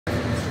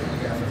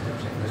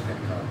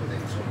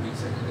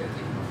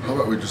How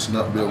about we just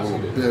not be a little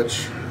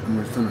bitch and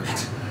we finish?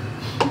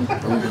 I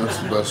think that's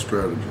the best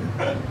strategy.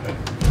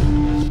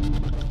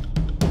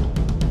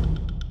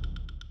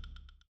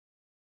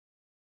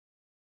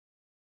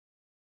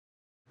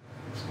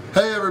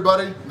 Hey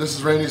everybody, this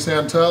is Randy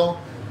Santel,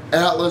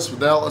 Atlas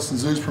with Atlas and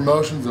Zeus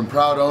Promotions and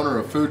proud owner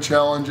of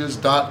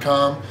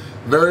foodchallenges.com.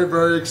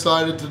 Very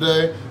excited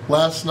today.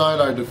 Last night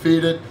I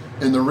defeated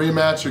in the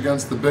rematch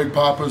against the Big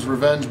Poppa's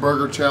Revenge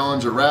Burger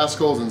Challenge at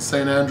Rascals in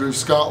St. Andrews,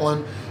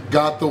 Scotland.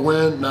 Got the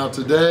win. Now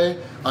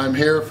today I'm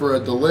here for a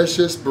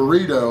delicious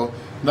burrito.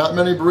 Not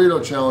many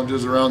burrito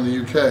challenges around the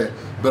UK,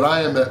 but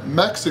I am at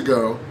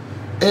Mexigo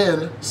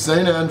in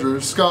St.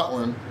 Andrews,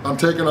 Scotland. I'm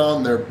taking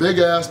on their big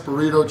ass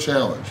burrito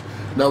challenge.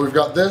 Now we've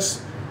got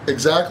this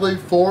exactly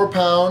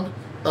 4-pound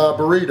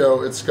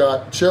burrito. It's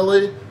got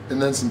chili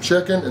and then some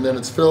chicken, and then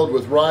it's filled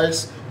with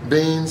rice,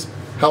 beans,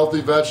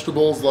 healthy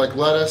vegetables like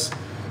lettuce.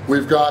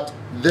 We've got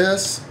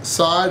this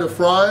side of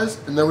fries,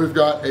 and then we've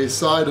got a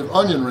side of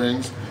onion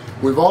rings.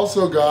 We've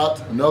also got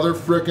another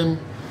frickin'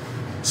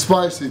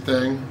 spicy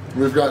thing.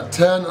 We've got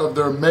 10 of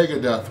their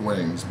Megadeth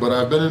wings, but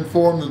I've been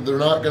informed that they're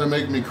not gonna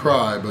make me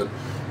cry, but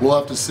we'll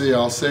have to see.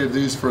 I'll save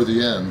these for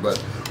the end.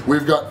 But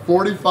we've got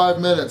 45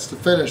 minutes to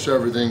finish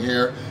everything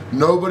here.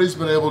 Nobody's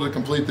been able to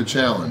complete the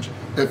challenge.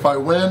 If I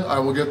win, I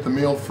will get the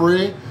meal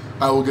free.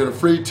 I will get a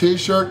free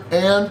t-shirt,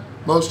 and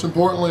most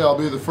importantly, I'll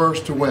be the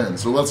first to win.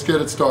 So let's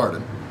get it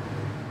started.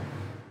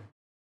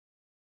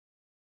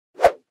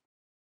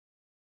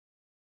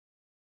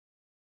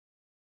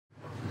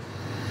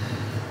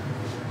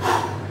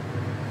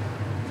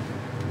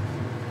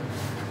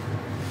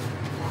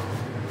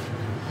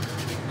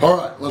 All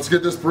right, let's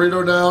get this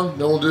burrito down,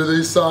 then we'll do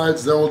these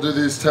sides, then we'll do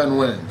these 10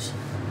 wings.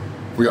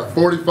 We got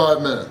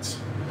 45 minutes.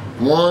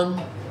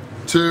 1,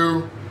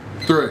 2,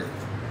 3.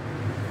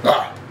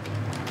 Ah.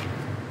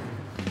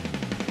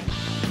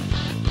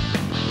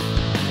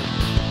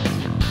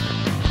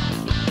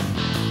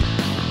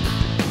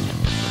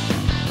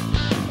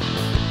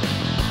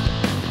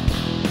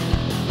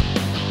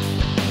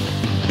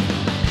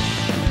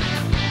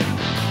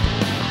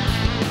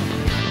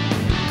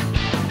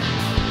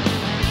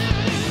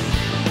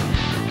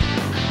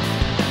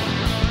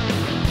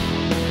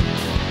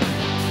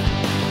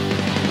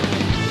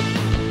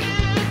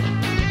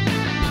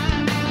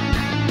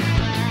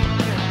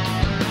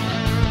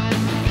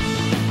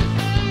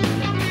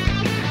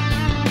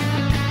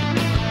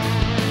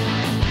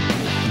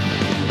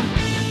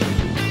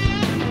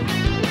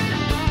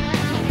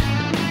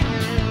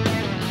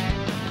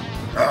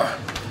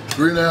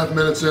 Three and a half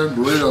minutes in,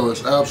 burrito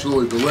is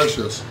absolutely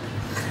delicious.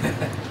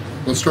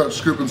 Let's start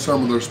scooping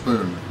some with our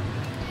spoon.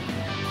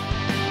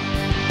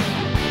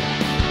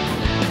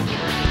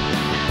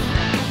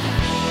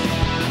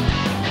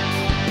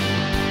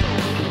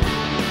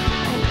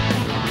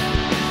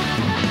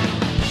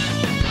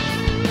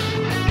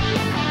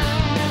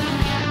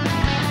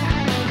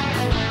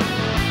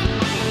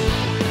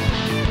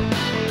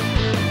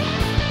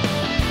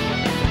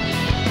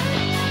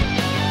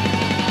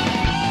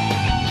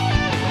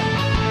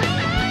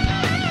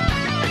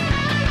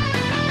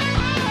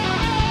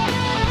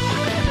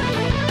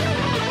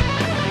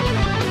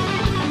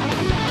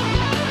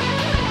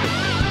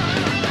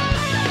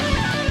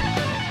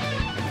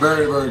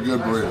 Very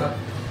good burrito.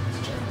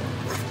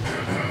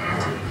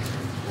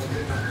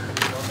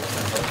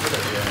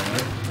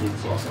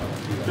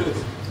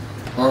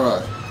 All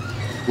right,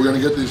 we're gonna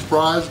get these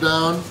fries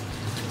down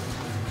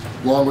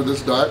along with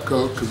this Diet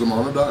Coke because I'm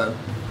on a diet.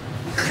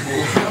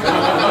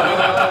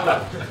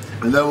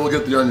 And then we'll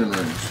get the onion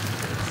rings.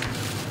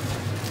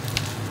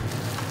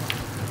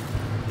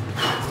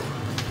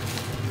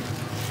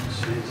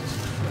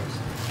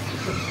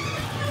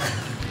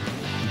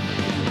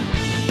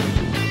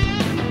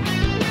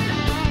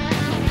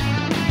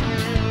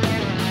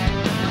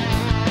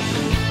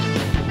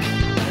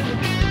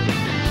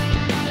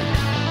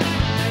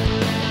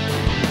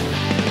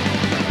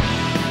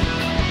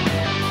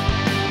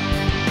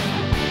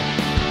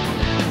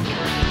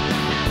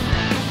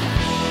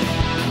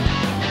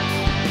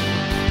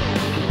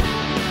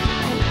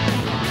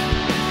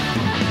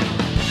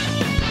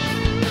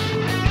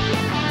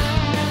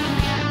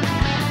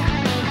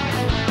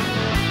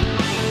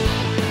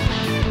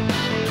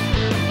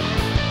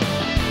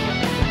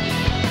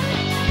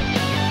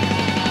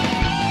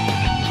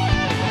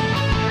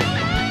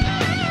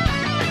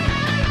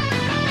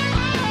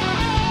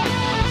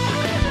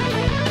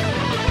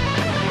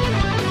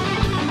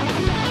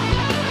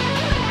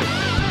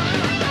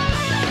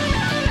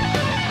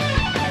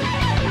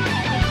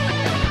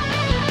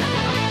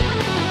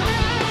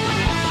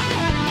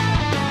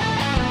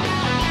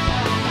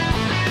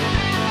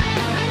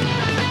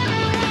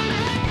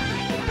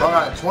 All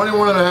right,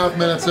 21 and a half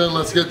minutes in.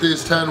 Let's get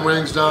these 10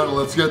 wings done, and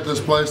let's get this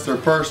place their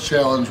first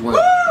challenge win.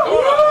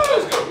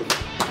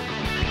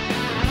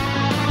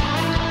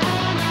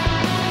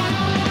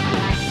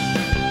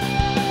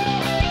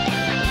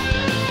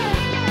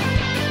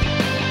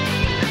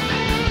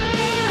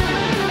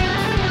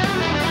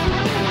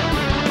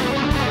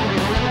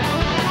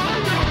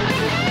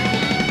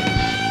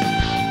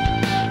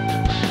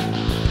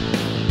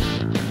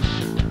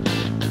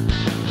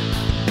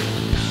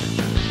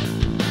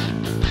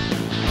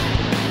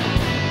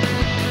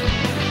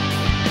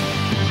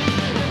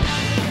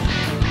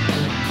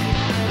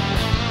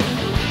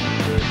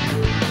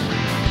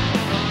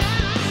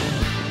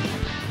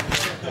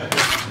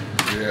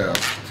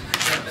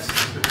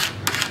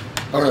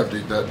 don't have to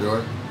eat that, do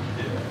I?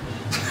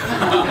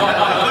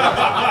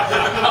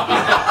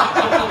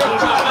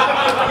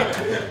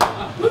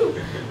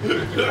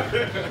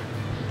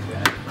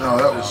 Oh,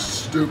 that was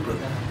stupid.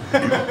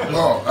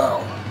 Oh,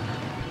 ow.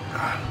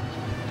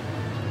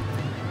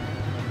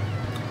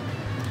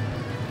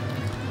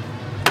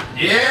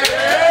 Yeah!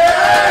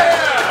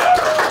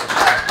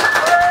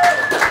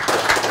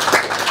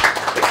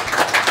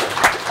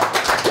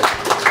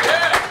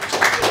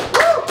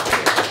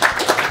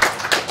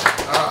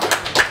 Ah.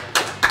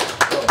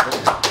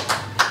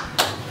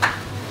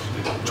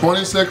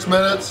 26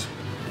 minutes,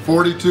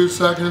 42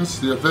 seconds,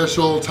 the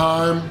official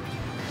time.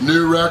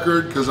 New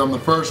record because I'm the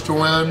first to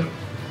win.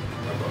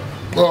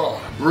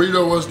 Oh,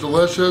 burrito was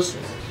delicious.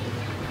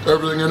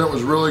 Everything in it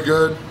was really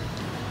good.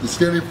 The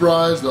skinny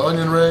fries, the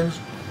onion rings.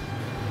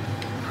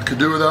 I could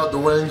do without the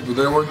wings, but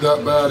they weren't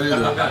that bad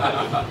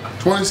either.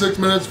 26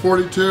 minutes,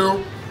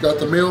 42. Got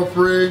the meal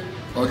free.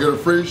 I'll get a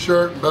free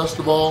shirt. Best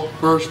of all,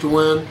 first to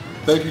win.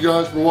 Thank you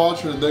guys for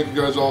watching, and thank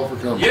you guys all for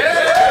coming.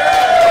 Yeah!